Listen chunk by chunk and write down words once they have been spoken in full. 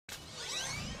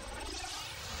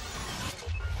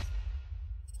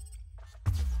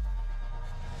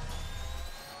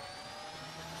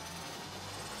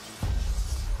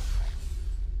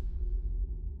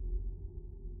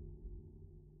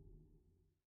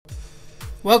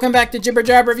Welcome back to Jibber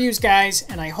Job Reviews, guys,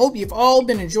 and I hope you've all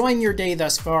been enjoying your day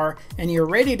thus far and you're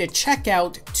ready to check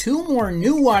out 2 more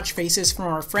new watch faces from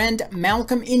our friend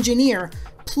Malcolm Engineer,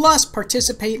 plus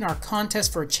participate in our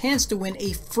contest for a chance to win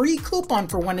a free coupon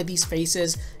for one of these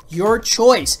faces, your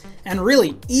choice. And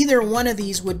really, either one of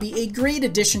these would be a great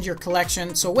addition to your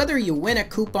collection, so whether you win a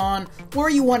coupon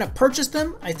or you want to purchase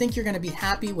them, I think you're going to be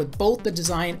happy with both the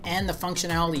design and the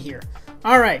functionality here.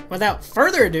 Alright, without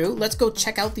further ado, let's go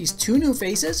check out these 2 new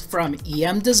faces from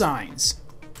EM Designs.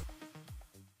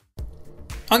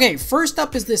 Okay, first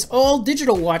up is this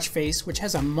all-digital watch face, which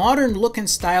has a modern look and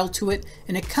style to it,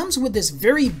 and it comes with this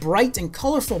very bright and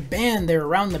colorful band there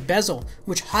around the bezel,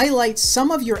 which highlights some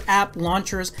of your app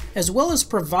launchers, as well as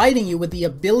providing you with the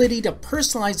ability to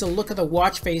personalize the look of the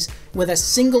watch face with a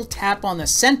single tap on the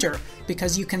center,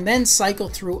 because you can then cycle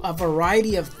through a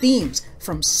variety of themes,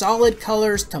 from solid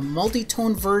colors to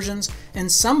multi-tone versions, and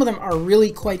some of them are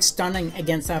really quite stunning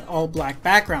against that all-black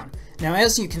background. Now,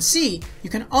 as you can see, you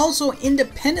can also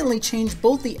independently change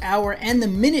both the hour and the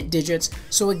minute digits,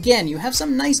 so again, you have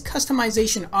some nice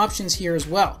customization options here as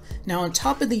well. Now, on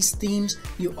top of these themes,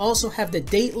 you also have the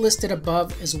date listed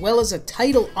above, as well as a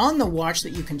title on the watch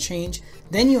that you can change.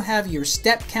 Then you have your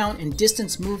step count and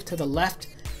distance moved to the left,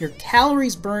 your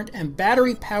calories burnt and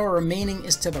battery power remaining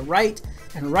is to the right,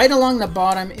 and right along the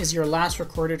bottom is your last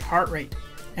recorded heart rate.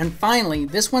 And finally,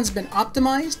 this one's been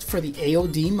optimized for the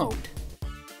AOD mode.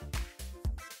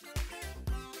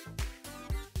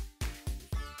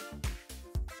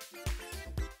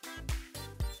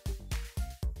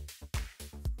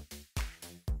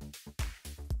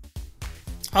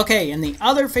 Okay, and the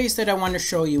other face that I want to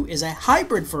show you is a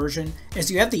hybrid version, as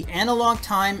you have the analog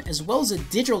time as well as a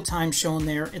digital time shown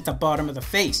there at the bottom of the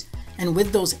face. And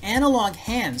with those analog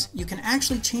hands, you can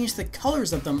actually change the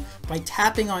colors of them by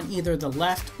tapping on either the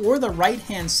left or the right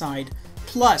hand side.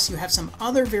 Plus, you have some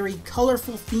other very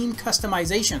colorful theme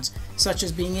customizations, such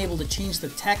as being able to change the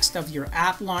text of your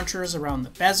app launchers around the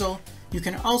bezel. You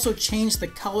can also change the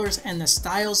colors and the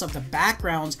styles of the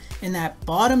backgrounds in that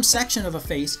bottom section of the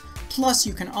face. Plus,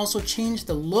 you can also change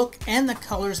the look and the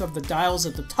colors of the dials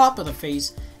at the top of the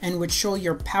face, and would show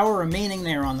your power remaining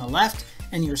there on the left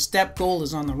and your step goal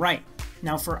is on the right.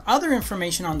 Now, for other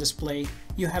information on display,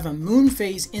 you have a moon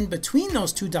phase in between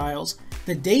those 2 dials,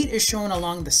 the date is shown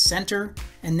along the center,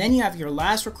 and then you have your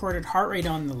last recorded heart rate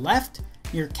on the left,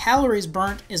 your calories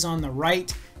burnt is on the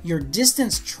right, your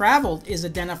distance traveled is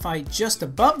identified just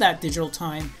above that digital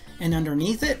time, and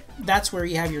underneath it, that's where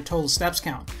you have your total steps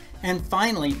count. And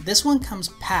finally, this one comes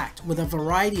packed with a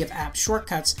variety of app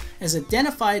shortcuts as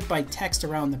identified by text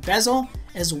around the bezel,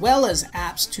 as well as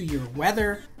apps to your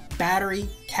weather, battery,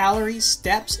 calories,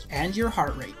 steps, and your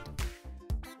heart rate.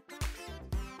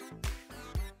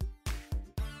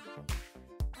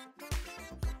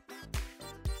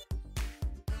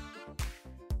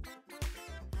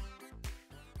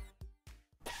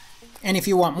 And if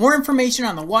you want more information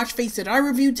on the watch face that I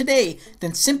reviewed today,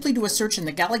 then simply do a search in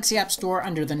the Galaxy App Store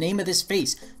under the name of this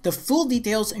face. The full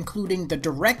details, including the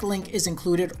direct link, is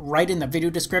included right in the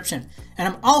video description. And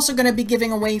I'm also going to be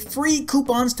giving away free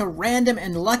coupons to random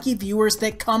and lucky viewers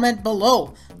that comment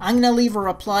below. I'm going to leave a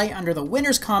reply under the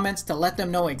winner's comments to let them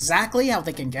know exactly how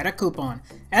they can get a coupon.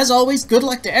 As always, good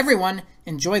luck to everyone,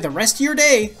 enjoy the rest of your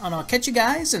day, and I'll catch you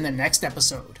guys in the next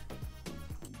episode.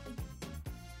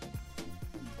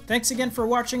 Thanks again for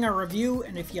watching our review,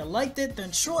 and if you liked it,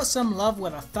 then show us some love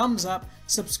with a thumbs up,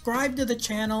 subscribe to the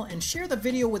channel, and share the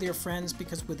video with your friends,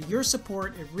 because with your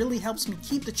support, it really helps me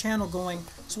keep the channel going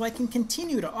so I can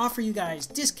continue to offer you guys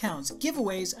discounts,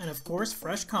 giveaways, and of course,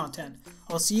 fresh content.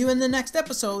 I'll see you in the next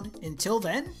episode. Until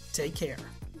then, take care.